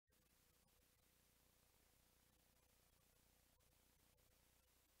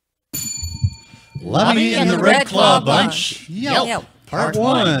Lovey and the Red Claw Bunch. Yelp. Part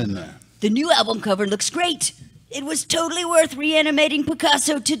 1. The new album cover looks great. It was totally worth reanimating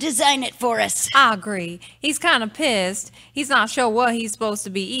Picasso to design it for us. I agree. He's kind of pissed. He's not sure what he's supposed to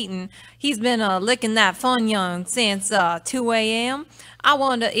be eating. He's been licking that Funyun since 2 a.m. I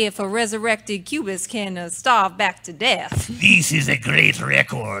wonder if a resurrected Cubist can starve back to death. This is a great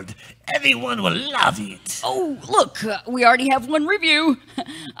record. Everyone will love it. Oh, look, we already have one review.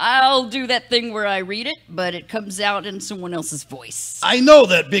 I'll do that thing where I read it, but it comes out in someone else's voice. I know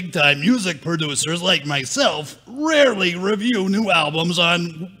that big-time music producers like myself rarely review new albums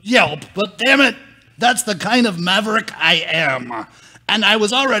on Yelp, but damn it, that's the kind of maverick I am. And I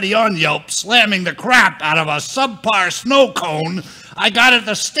was already on Yelp slamming the crap out of a subpar snow cone I got at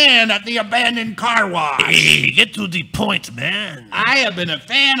the stand at the abandoned car wash. Hey, get to the point, man. I have been a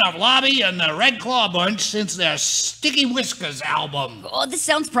fan of Lobby and the Red Claw Bunch since their Sticky Whiskers album. Oh, this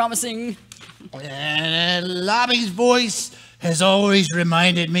sounds promising. And Lobby's voice has always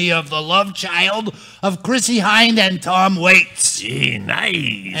reminded me of the love child of Chrissy Hind and Tom Waits. Hey,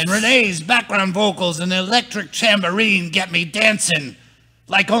 nice. And Renee's background vocals and electric tambourine get me dancing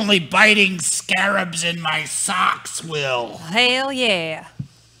like only biting scarabs in my socks will. Hell yeah.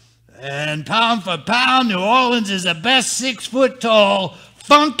 And pound for pound, New Orleans is the best 6-foot-tall,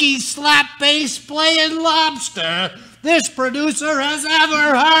 funky slap bass playing lobster this producer has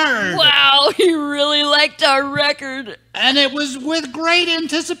ever heard. Wow, he really liked our record. And it was with great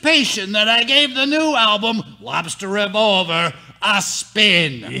anticipation that I gave the new album, Lobster Revolver, a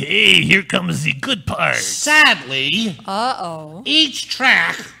spin. Hey, here comes the good part. Sadly, each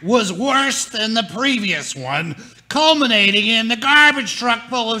track was worse than the previous one, culminating in the garbage truck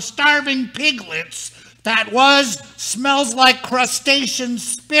full of starving piglets that was Smells Like Crustacean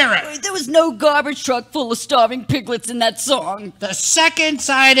Spirit. There was no garbage truck full of starving piglets in that song. The second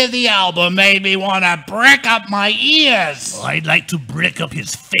side of the album made me want to brick up my ears. Oh, I'd like to brick up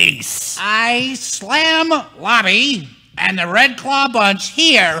his face. I slam Lobby and the Red Claw Bunch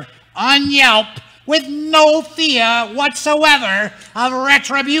here on Yelp with no fear whatsoever of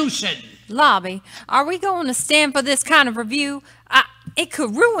retribution. Lobby, are we going to stand for this kind of review? It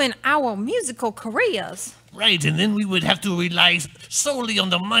could ruin our musical careers. Right, and then we would have to rely solely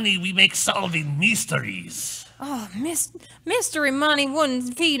on the money we make solving mysteries. Oh, mystery money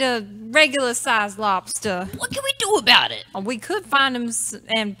wouldn't feed a regular-sized lobster. What can we do about it? We could find him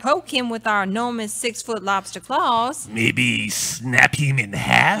and poke him with our enormous 6-foot lobster claws. Maybe snap him in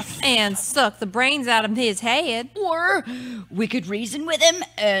half? And suck the brains out of his head. Or we could reason with him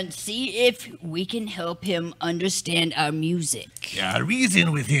and see if we can help him understand our music. Yeah,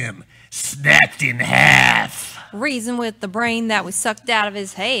 reason with him. Snapped in half. Reason with the brain that we sucked out of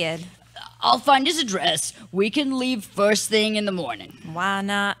his head. I'll find his address. We can leave first thing in the morning. Why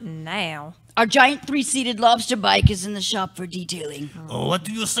not now? Our giant 3-seated lobster bike is in the shop for detailing. Oh, what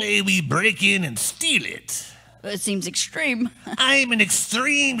do you say we break in and steal it? It seems extreme. I'm an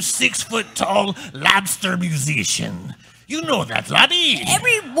extreme 6-foot-tall lobster musician. You know that, Lobby.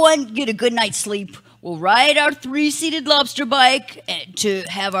 Everyone get a good night's sleep. We'll ride our 3-seated lobster bike to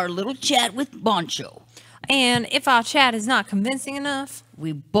have our little chat with Boncho. And if our chat is not convincing enough,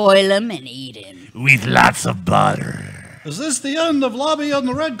 we boil him and eat him. With lots of butter. Is this the end of Lobby and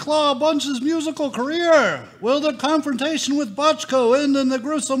the Red Claw Bunch's musical career? Will the confrontation with Botchko end in the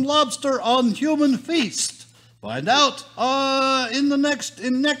gruesome lobster on human feast? Find out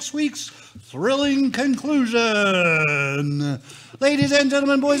in next week's thrilling conclusion. Ladies and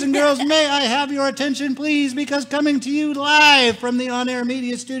gentlemen, boys and girls, may I have your attention, please, because coming to you live from the on-air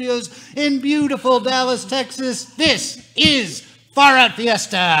media studios in beautiful Dallas, Texas, this is Out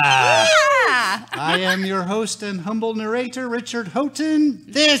Fiesta. Yeah. I am your host and humble narrator, Richard Houghton.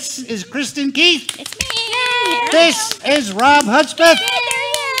 This is Kristin Keith. It's me. This is Robb Hudspeth.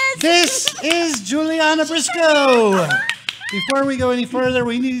 This is JuliAnna Briscoe. Before we go any further,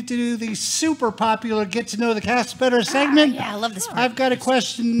 we need to do the super popular Get to Know the Cast Better segment. Yeah, I love this part. I've got a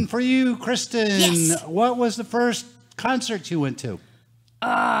question for you, Kristin. Yes. What was the first concert you went to?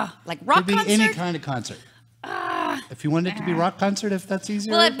 Like rock Could be concert? any kind of concert. If you want it to be rock concert, if that's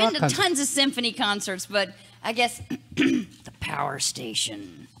easier. Well, I've been rock to concert. tons of symphony concerts, but I guess the Power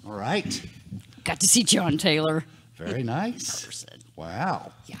Station. All right. Got to see John Taylor. Very nice.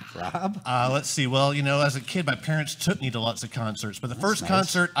 Wow. Yeah. Rob? Let's see. Well, you know, as a kid, my parents took me to lots of concerts, but the first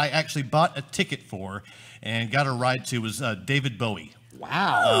concert I actually bought a ticket for and got a ride to was David Bowie.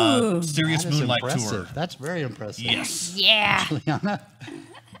 Wow. Serious That is Moonlight impressive. Tour. That's very impressive. Yes. Yeah. JuliAnna?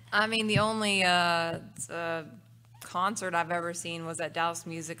 I mean, the only concert I've ever seen was at Dallas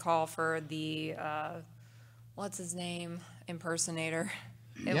Music Hall for the, what's his name, impersonator.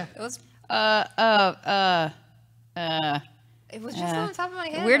 It was It was just on the top of my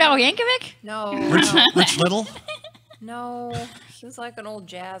head. Weird Al Yankovic? No. Rich Little? No. He was like an old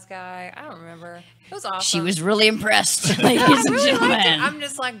jazz guy. I don't remember. It was awesome. She was really impressed, ladies I and really liked it. gentlemen. I'm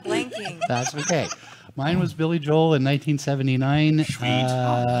just like blanking. That's okay. Mine was Billy Joel in 1979.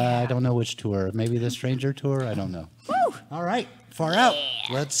 I don't know which tour. Maybe the Stranger tour. I don't know. Woo! All right, far out.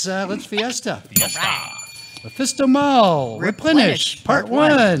 Let's Fiesta. Mephisto Mall. Replenish. Part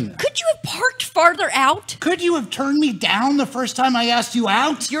 1. Could you have parked farther out? Could you have turned me down the first time I asked you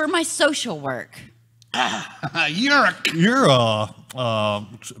out? You're my social work.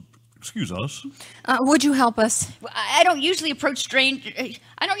 Excuse us. Would you help us? I don't usually approach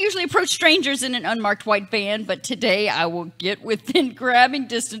strangers in an unmarked white van, but today I will get within grabbing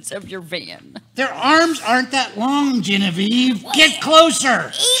distance of your van. Their arms aren't that long, Genevieve. Get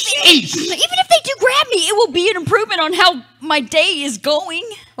closer. Even if they do grab me, it will be an improvement on how my day is going.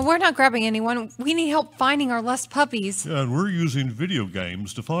 Well, we're not grabbing anyone. We need help finding our lost puppies. Yeah, and we're using video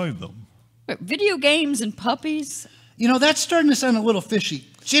games to find them. Video games and puppies? You know, that's starting to sound a little fishy.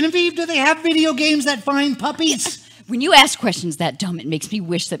 Genevieve, do they have video games that find puppies? When you ask questions that dumb, it makes me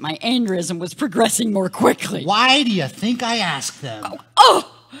wish that my aneurysm was progressing more quickly. Why do you think I asked them?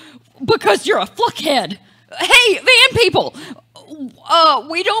 Because you're a fuckhead. Hey, van people,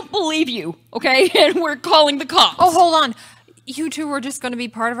 we don't believe you, okay? And we're calling the cops. Oh, hold on. You two were just going to be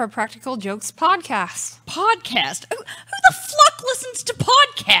part of our Practical Jokes podcast. Podcast? Who the fuck listens to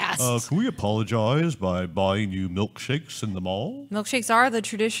podcasts? Can we apologize by buying you milkshakes in the mall? Milkshakes are the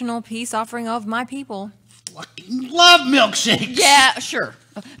traditional peace offering of my people. Fucking love milkshakes. Yeah, sure.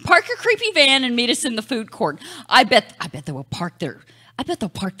 Park your creepy van and meet us in the food court. I bet they will park their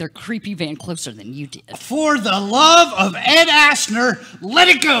creepy van closer than you did. For the love of Ed Asner, let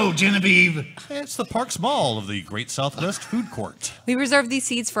it go, Genevieve. It's the Parks Mall of the Great Southwest Food Court. We reserve these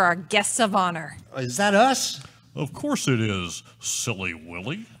seats for our guests of honor. Is that us? Of course it is, silly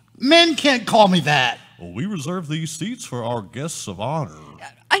Willie. Men can't call me that. Well, we reserve these seats for our guests of honor.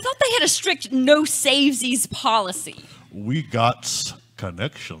 I thought they had a strict no-savesies policy. We got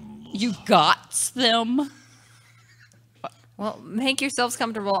connections. You got them? Well, make yourselves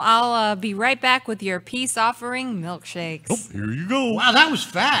comfortable. I'll be right back with your peace offering milkshakes. Oh, here you go. Wow, that was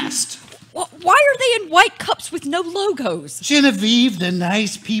fast. Why are they in white cups with no logos? Genevieve, the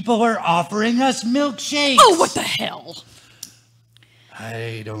nice people are offering us milkshakes. Oh, what the hell?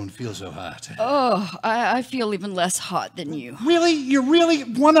 I don't feel so hot. Oh, I feel even less hot than you. Really? You're really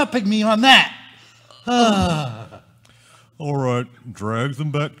one-upping me on that. All right, drag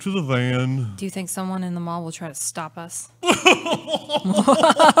them back to the van. Do you think someone in the mall will try to stop us?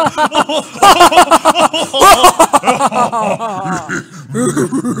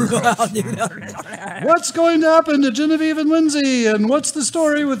 What's going to happen to Genevieve and Lindsay? And what's the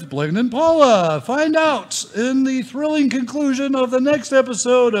story with Blaine and Paula? Find out in the thrilling conclusion of the next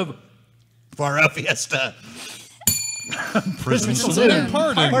episode of Out Fiesta. Prison Saloon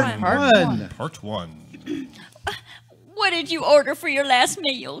Pardon. Part 1. What did you order for your last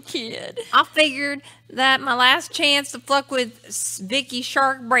meal, kid? I figured that my last chance to fuck with Vicky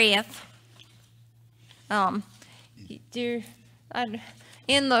Shark Breath. In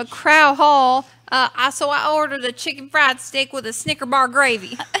the Crow Hall, so I ordered a chicken fried steak with a Snicker bar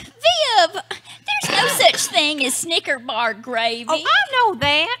gravy. Viv, there's no such thing as Snicker bar gravy. Oh, I know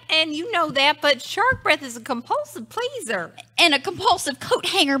that, and you know that, but Shark Breath is a compulsive pleaser. And a compulsive coat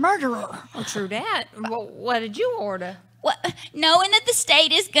hanger murderer. Oh, true that. Well, what did you order? Well, knowing that the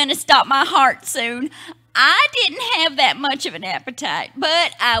state is going to stop my heart soon, I didn't have that much of an appetite,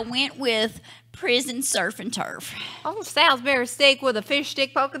 but I went with prison surf and turf. Oh, Salisbury steak with a fish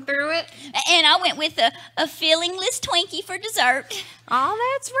stick poking through it. And I went with a fillingless Twinkie for dessert.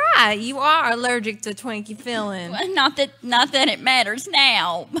 Oh, that's right. You are allergic to Twinkie filling. Well, not that it matters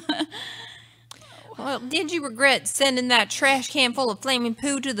now. Well, did you regret sending that trash can full of flaming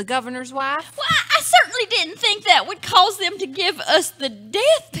poo to the governor's wife? Well, I certainly didn't think that would cause them to give us the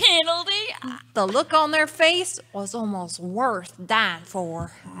death penalty. The look on their face was almost worth dying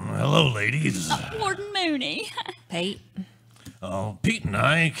for. Hello, ladies. Warden Mooney. Pete. Pete and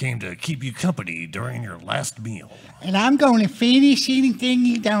I came to keep you company during your last meal. And I'm going to finish anything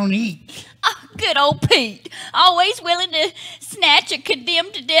you don't eat. Oh, good old Pete. Always willing to snatch a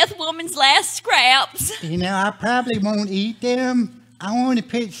condemned to death woman's last scraps. You know, I probably won't eat them. I want to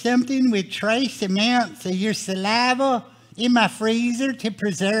put something with trace amounts of your saliva in my freezer to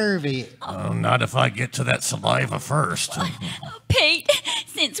preserve it. Not if I get to that saliva first. Pete,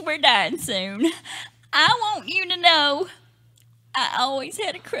 since we're dying soon, I want you to know I always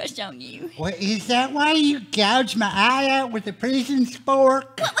had a crush on you. Well, is that why you gouged my eye out with a prison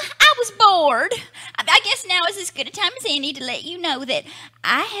spork? Well, I was bored. I guess now is as good a time as any to let you know that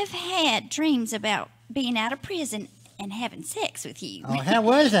I have had dreams about being out of prison and having sex with you. Oh, how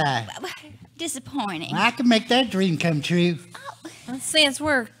was I? Disappointing. I can make that dream come true. Since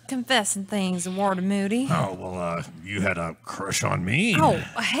we're confessing things, Warden Moody. Oh, well, you had a crush on me. Oh,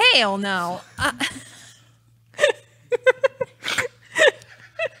 hell no.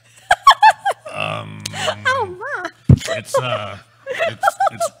 Oh, my.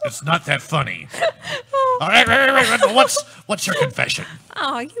 It's not that funny. All right, what's your confession?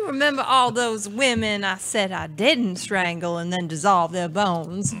 Oh, you remember all those women I said I didn't strangle and then dissolve their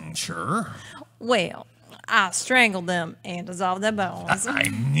bones? Sure. Well, I strangled them and dissolved their bones. I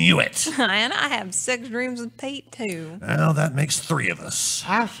knew it. And I have sex dreams with Pete, too. Well, that makes 3 of us.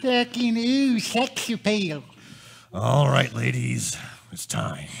 I fucking ooh, sex appeal. All right, ladies, it's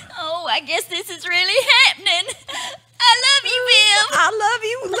time. Oh, I guess this is really happening. I love you, Bill. I love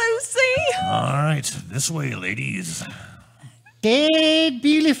you, Lucy. All right, this way, ladies. Dead,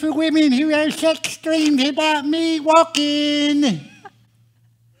 beautiful women who have sex dreams about me walking.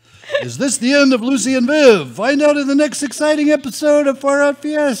 Is this the end of Lucy and Viv? Find out in the next exciting episode of Out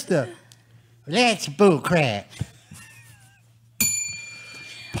Fiesta. That's bullcrap.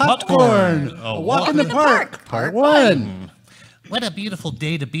 Popcorn, a walk in the park, part 1. What a beautiful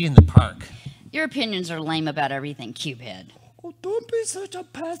day to be in the park. Your opinions are lame about everything, Cubehead. Oh, don't be such a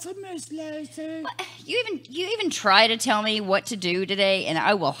pessimist, Lacey. You even try to tell me what to do today, and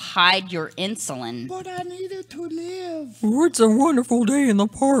I will hide your insulin. But I needed to live. Oh, it's a wonderful day in the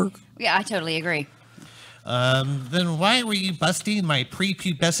park. Yeah, I totally agree. Then why were you busting my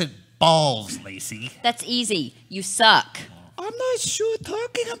prepubescent balls, Lacey? That's easy. You suck. I'm not sure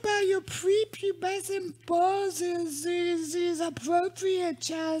talking about your prepubescent balls is appropriate,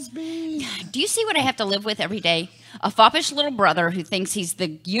 Jasmine. Do you see what I have to live with every day? A foppish little brother who thinks he's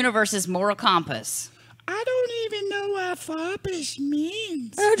the universe's moral compass. I don't even know what foppish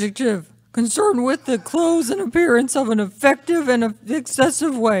means. Adjective. Concerned with the clothes and appearance of an effective and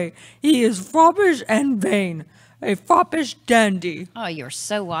excessive way. He is foppish and vain. A foppish dandy. Oh, you're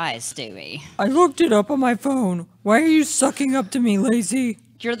so wise, Stewie. I looked it up on my phone. Why are you sucking up to me, Lacey?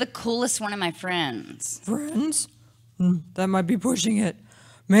 You're the coolest one of my friends. Friends? That might be pushing it.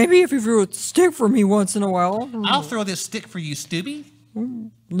 Maybe if you threw a stick for me once in a while. I'll throw this stick for you, Stubby.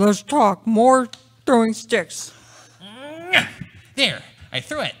 Let's talk. More throwing sticks. There, I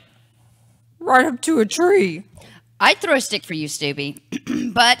threw it. Right up to a tree. I'd throw a stick for you, Stewie,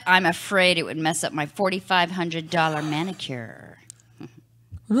 but I'm afraid it would mess up my $4,500 manicure.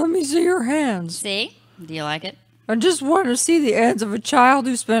 Let me see your hands. See? Do you like it? I just want to see the hands of a child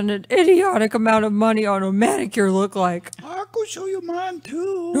who spent an idiotic amount of money on a manicure look like. I could show you mine,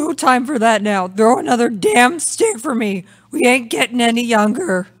 too. No time for that now. Throw another damn stick for me. We ain't getting any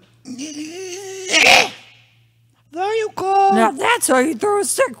younger. There you go. Now that's how you throw a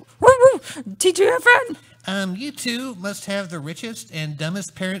stick. TGFN. You two must have the richest and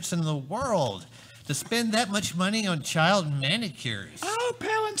dumbest parents in the world to spend that much money on child manicures. Our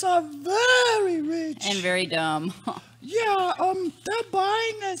parents are very rich. And very dumb. Yeah, they're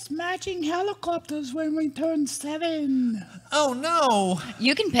buying us matching helicopters when we turn 7. Oh, no.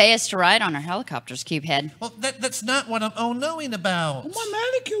 You can pay us to ride on our helicopters, Cubehead. Well, that's not what I'm oh-knowing about. My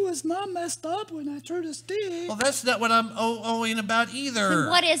manicure was not messed up when I threw the stick. Well, that's not what I'm oh-ohing about either. Then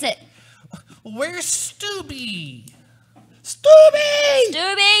what is it? Where's Stubby? Stubby!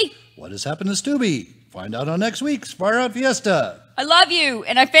 Stubby! What has happened to Stubby? Find out on next week's Out Fiesta. I love you,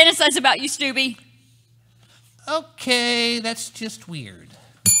 and I fantasize about you, Stubby. Okay, that's just weird.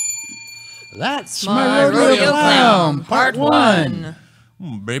 That's My Rodeo Clown, Part 1.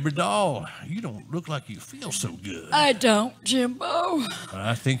 Baby doll, you don't look like you feel so good. I don't, Jimbo.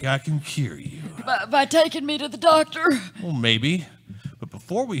 I think I can cure you. By taking me to the doctor. Well, maybe. But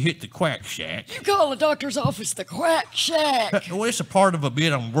before we hit the quack shack, You call the doctor's office the Quack Shack. well, it's a part of a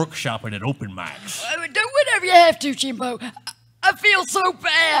bit I'm workshopping at open mics. Do whatever you have to, Jimbo. I feel so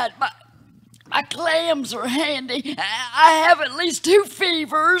bad. My clams are handy. I have at least 2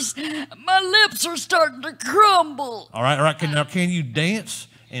 fevers. My lips are starting to crumble. All right. Now, can you dance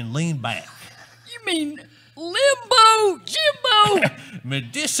and lean back? You mean limbo, Jimbo?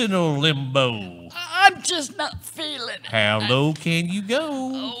 Medicinal limbo. I'm just not feeling it. How low can you go?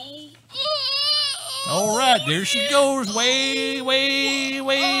 Oh. All right, there she goes, way.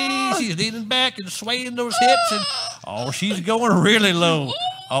 She's leaning back and swaying those hips, and she's going really low.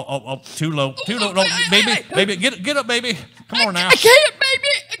 Oh, too low. No, baby, get up, baby. Come on now. I can't,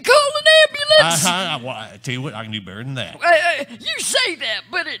 baby. Call an ambulance. I tell you what, I can do better than that. You say that,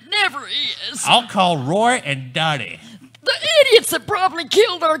 but it never is. I'll call Roy and Dottie. The idiots that probably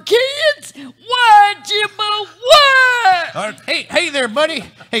killed our kids? Why, Jimbo? Why? Hey there, buddy.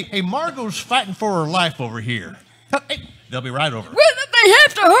 Hey, Margot's fighting for her life over here. Hey, they'll be right over. Well, they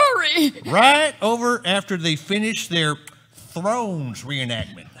have to hurry. Right over after they finish their Thrones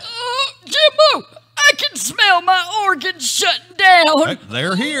reenactment. Jimbo, I can smell my organs shutting down. Hey,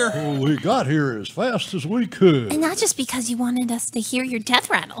 they're here. Well, we got here as fast as we could. And not just because you wanted us to hear your death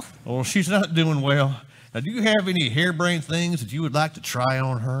rattle. Well, she's not doing well. Now, do you have any harebrained things that you would like to try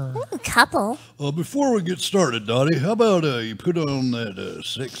on her? A couple. Before we get started, Dottie, how about you put on that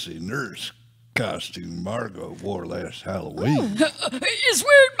sexy nurse costume Margot wore last Halloween? Is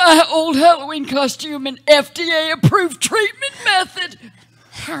wearing my old Halloween costume an FDA-approved treatment method?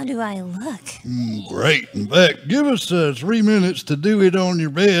 How do I look? Great. In fact, give us 3 minutes to do it on your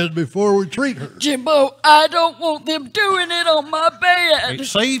bed before we treat her. Jimbo, I don't want them doing it on my bed. Hey,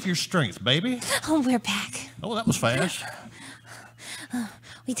 save your strength, baby. Oh, we're back. Oh, that was fast.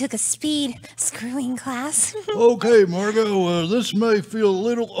 We took a speed screwing class. Okay, Margot, this may feel a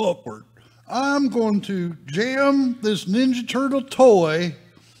little awkward. I'm going to jam this Ninja Turtle toy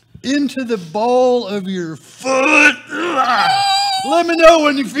into the ball of your foot. Let me know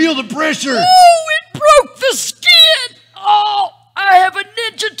when you feel the pressure. Oh, it broke the skin. Oh, I have a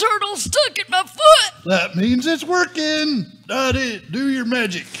Ninja Turtle stuck in my foot. That means it's working. Dottie, do your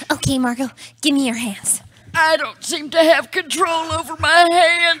magic. Okay, Margot, give me your hands. I don't seem to have control over my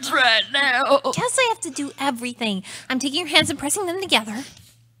hands right now. Guess I have to do everything. I'm taking your hands and pressing them together.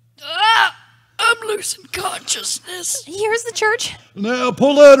 I'm losing consciousness. Here's the church. Now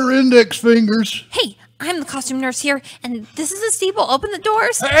pull out her index fingers. Hey, I'm the costume nurse here, and this is the steeple. Open the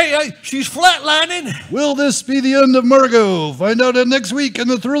doors. Hey, she's flatlining. Will this be the end of Margot? Find out next week in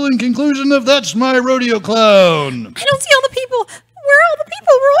the thrilling conclusion of That's My Rodeo Clown. I don't see all the people. Where are all the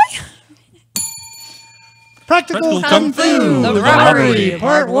people, Roy? Practical Kung Fu, the Robbery,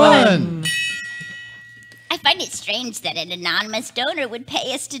 Part 1. I find it strange that an anonymous donor would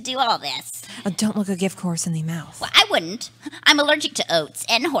pay us to do all this. Don't look a gift horse in the mouth. Well, I wouldn't. I'm allergic to oats,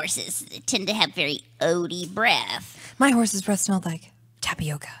 and horses they tend to have very oaty breath. My horse's breath smelled like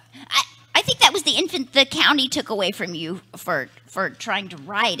tapioca. I think that was the infant the county took away from you for trying to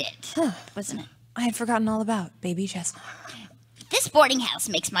ride it, wasn't it? I had forgotten all about baby chestnut. This boarding house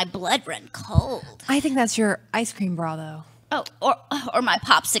makes my blood run cold. I think that's your ice cream bra, though. Oh, or my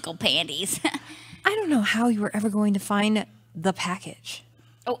popsicle panties. I don't know how you were ever going to find the package.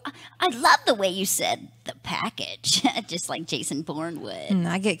 Oh, I love the way you said the package, just like Jason Bourne would.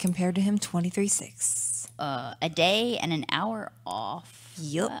 I get compared to him 23/6. A day and an hour off.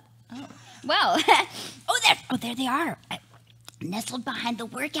 Yup. Well, there they are. Nestled behind the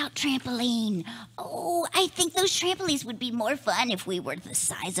workout trampoline. Oh, I think those trampolines would be more fun if we were the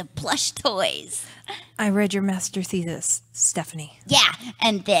size of plush toys. I read your master thesis, Stephanie. Yeah,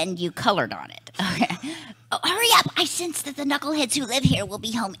 and then you colored on it. Okay. Oh, hurry up. I sense that the knuckleheads who live here will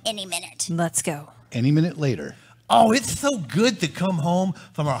be home any minute. Let's go. Any minute later. Oh, it's so good to come home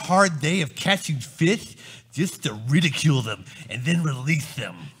from a hard day of catching fish just to ridicule them and then release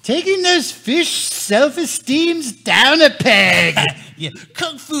them. Taking those fish self-esteems down a peg. Yeah,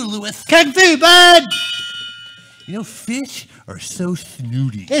 Kung Fu, Lewis. Kung Fu, bud. You know, fish are so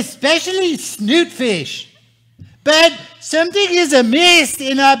snooty. Especially snootfish. But something is amiss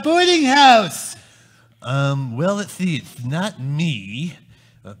in our boarding house. Well, let's see. It's not me.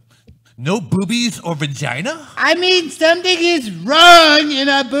 No boobies or vagina? I mean, something is wrong in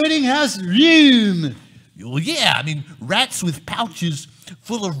our boarding house room. Well, yeah, I mean, rats with pouches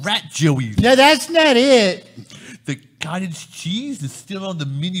full of rat joeys. No, that's not it. The cottage cheese is still on the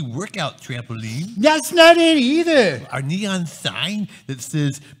mini workout trampoline. That's not it either. Our neon sign that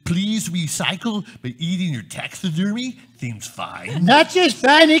says, please recycle by eating your taxidermy seems fine. Not just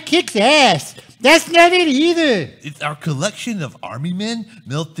fine, it kicks ass. That's not it either. It's our collection of army men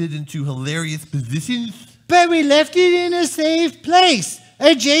melted into hilarious positions. But we left it in a safe place,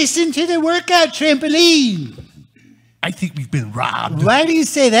 adjacent to the workout trampoline. I think we've been robbed. Why do you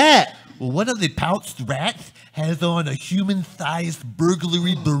say that? Well, one of the pouched rats has on a human-sized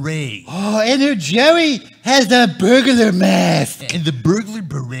burglary beret. Oh, and her Joey has a burglar mask. And the burglar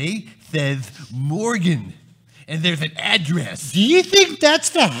beret says Morgan. And there's an address. Do you think that's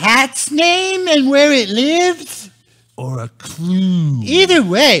the hat's name and where it lives? Or a clue. Either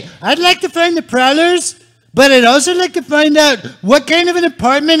way, I'd like to find the prowlers, but I'd also like to find out what kind of an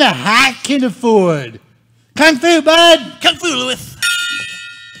apartment a hat can afford. Kung Fu, bud! Kung Fu, Lewis!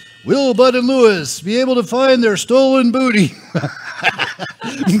 Will Bud and Lewis be able to find their stolen booty?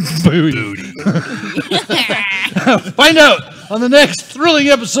 Booty. Find out on the next thrilling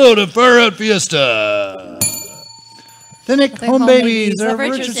episode of Out Fiesta. Nick Home Babies of of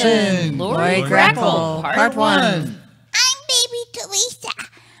Richardson. Lori Grackle, Part 1. I'm Baby Teresa.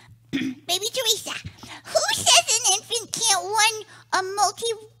 Baby Teresa, who says an infant can't run a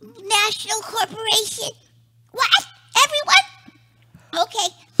multinational corporation? What? Everyone? Okay,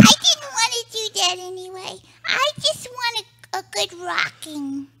 I didn't want to do that anyway. I just want a good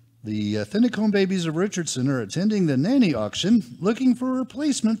rocking. The Home Babies of Richardson are attending the nanny auction, looking for a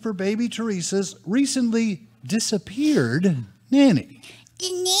replacement for baby Teresa's recently disappeared nanny. The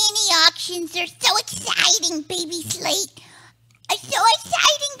nanny auctions are so exciting, Baby Slate. So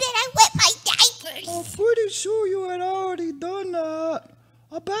exciting that I wet my diapers. I'm pretty sure you had already done that.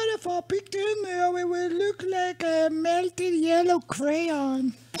 I bet if I peeked in there, it would look like a melted yellow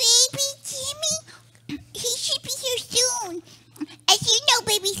crayon. Baby Jimmy, he should be here soon. As you know,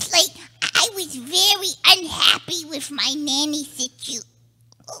 Baby Slate, I was very unhappy with my nanny situation.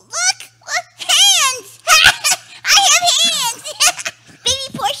 Look, hands! I have hands! Baby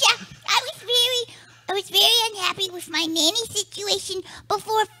Portia, I was very unhappy with my nanny situation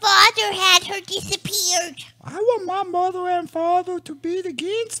before Father had her disappeared. I want my mother and father to be the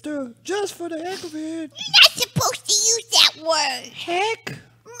gangster, just for the heck of it. You're not supposed to use that word. Heck?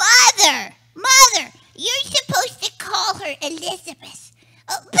 Mother, you're supposed to call her Elizabeth.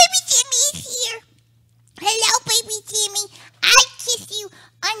 Oh, Baby Jimmy is here. Hello, Baby Jimmy. I kiss you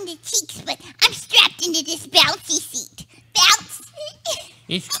on the cheeks, but I'm strapped into this bouncy seat. Bounce.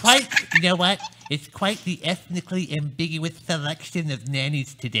 It's quite, you know what? It's quite the ethnically ambiguous selection of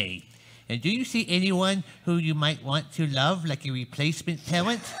nannies today. And do you see anyone who you might want to love like a replacement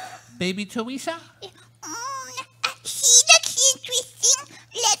parent, Baby Teresa? She looks interesting.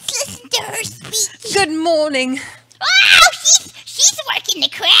 Let's listen to her speech. Good morning. Oh, she's working the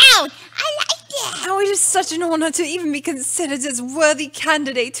crowd. I like that. Oh, it is such an honor to even be considered as worthy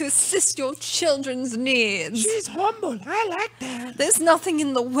candidate to assist your children's needs. She's humble. I like that. There's nothing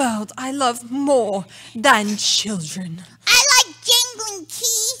in the world I love more than children. I like jangling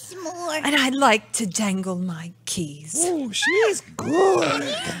keys more. And I like to jangle my keys. Oh, she's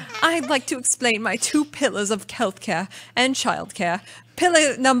good. I'd like to explain my 2 pillars of healthcare and childcare.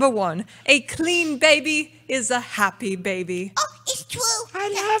 Pillar number 1, a clean baby is a happy baby. Oh, it's true. I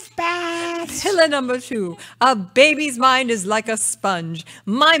love baths. Pillar number 2, a baby's mind is like a sponge.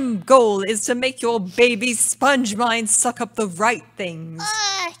 My goal is to make your baby's sponge mind suck up the right things.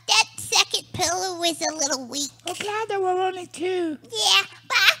 That second pillar was a little weak. I'm glad there were only 2. Yeah,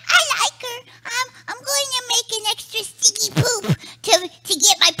 but I like her. I'm going to make an extra sticky poop to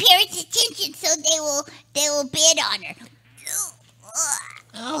get my parents' attention so they will bid on her.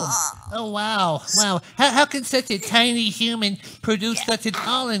 Oh, wow. How can such a tiny human produce such an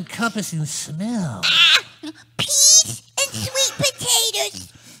all-encompassing smell? Peas and sweet potatoes.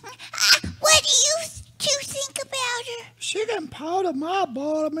 What do you 2 think about her? She can powder my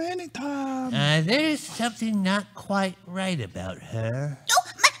bottom anytime. There's something not quite right about her. Oh,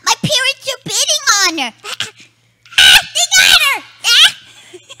 my parents are bidding on her. They got her.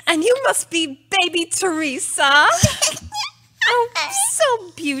 And you must be Baby Teresa. Oh,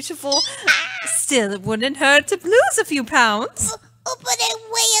 so beautiful. Still, it wouldn't hurt to lose a few pounds. Oh, but I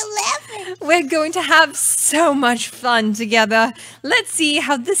weigh 11. We're going to have so much fun together. Let's see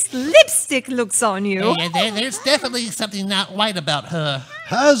how this lipstick looks on you. Yeah, there's definitely something not right about her.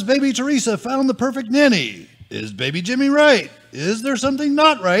 Has baby Teresa found the perfect nanny? Is baby Jimmy right? Is there something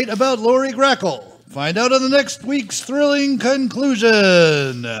not right about Lori Grackle? Find out in the next week's thrilling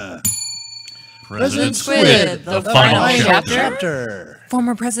conclusion. President Squid, the final chapter.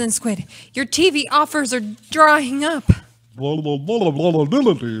 Former President Squid, your TV offers are drying up. I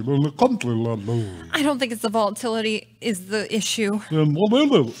don't think it's the volatility is the issue.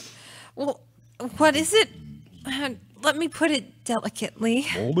 Well, what is it? Let me put it delicately.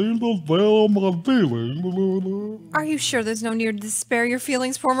 Are you sure there's no need to spare your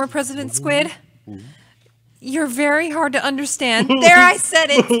feelings, former President Squid? You're very hard to understand. There, I said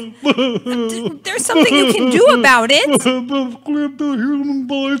it. There's something you can do about it.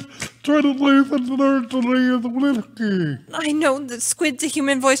 I know the squid to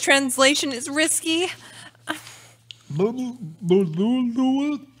human voice translation is risky.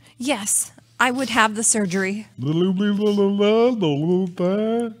 Yes, I would have the surgery.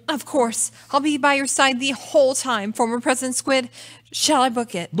 Of course. I'll be by your side the whole time, former President Squid. Shall I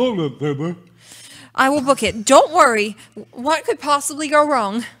book it? I will book it. Don't worry. What could possibly go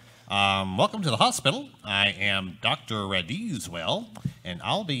wrong? Welcome to the hospital. I am Dr. Radizwell, and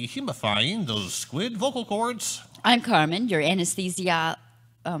I'll be humifying those squid vocal cords. I'm Carmen, your anesthesia,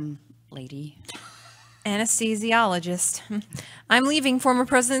 lady. Anesthesiologist. I'm leaving, former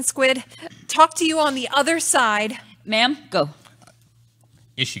President Squid. Talk to you on the other side. Ma'am, go.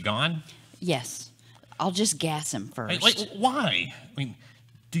 Is she gone? Yes. I'll just gas him first. Wait, why? I mean,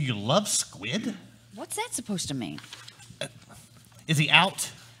 do you love squid? What's that supposed to mean? Is he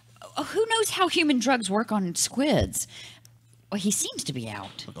out? Who knows how human drugs work on squids? Well, he seems to be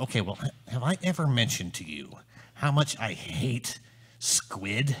out. Okay, well, have I ever mentioned to you how much I hate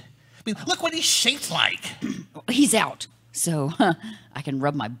squid? I mean, look what he's shaped like. He's out. So I can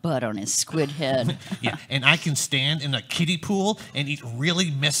rub my butt on his squid head. Yeah, and I can stand in a kiddie pool and eat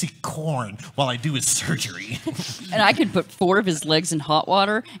really messy corn while I do his surgery. And I can put 4 of his legs in hot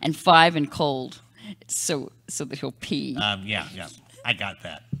water and 5 in cold, so that he'll pee. Yeah, I got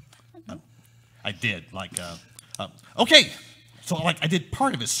that. I did, okay, so I did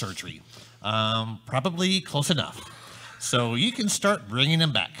part of his surgery. Probably close enough. So you can start bringing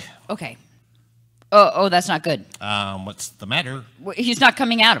him back. Okay. Oh, that's not good. What's the matter? He's not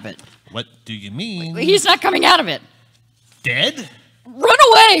coming out of it. What do you mean? He's not coming out of it. Dead? Run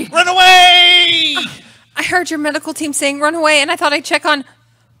away! Run away! I heard your medical team saying run away, and I thought I'd check on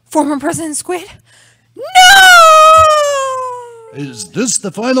former President Squid. No! Is this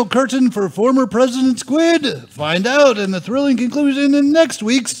the final curtain for former President Squid? Find out in the thrilling conclusion in next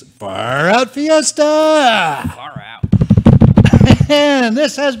week's Far Out Fiesta. Far out. And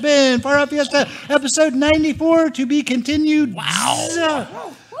this has been Far Out Fiesta, episode 94, to be continued.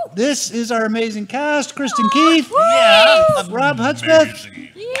 Wow. This is our amazing cast: Kristin Keith, Robb Hudspeth,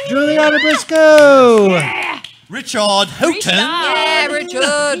 JuliAnna Briscoe. Richard Houghton. Yeah, Richard.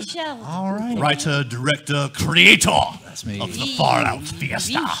 All right. Writer, director, creator. That's me. Of the Far Out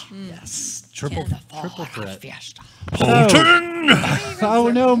Fiesta. Yes. Triple threat. Fiesta. Houghton! Oh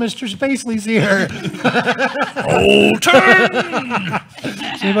no, Mr. Spacely's here. Houghton!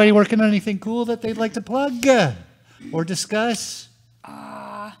 Is anybody working on anything cool that they'd like to plug or discuss?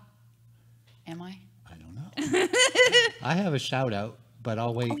 Am I? I don't know. I have a shout out, but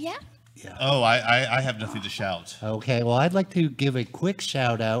I'll wait. Oh, yeah? Oh, I have nothing to shout. Okay, well, I'd like to give a quick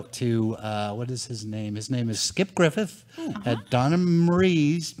shout out to, what is his name? His name is Skip Griffith at Donna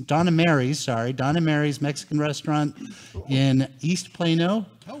Mary's Mexican restaurant in East Plano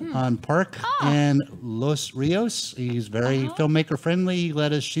on Park and Los Rios. He's very filmmaker friendly. He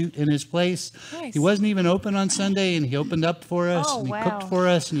let us shoot in his place. Nice. He wasn't even open on Sunday, and he opened up for us, Oh, and he wow. cooked for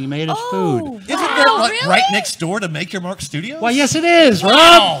us, and he made us food. Isn't that right next door to Make Your Mark Studios? Why, yes, it is, Rob.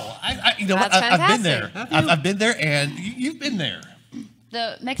 Wow! You know what? That's I've been there. fantastic. I've been there, and you've been there.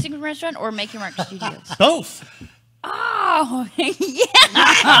 The Mexican restaurant or Make Your Mark Studios? Both. Oh, yeah.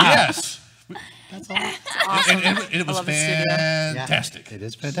 Yes. That's awesome. And it was love the studio. fantastic. It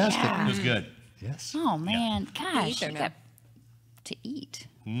is fantastic. It was good. Yes. Oh, man. Gosh, there you now. got to eat.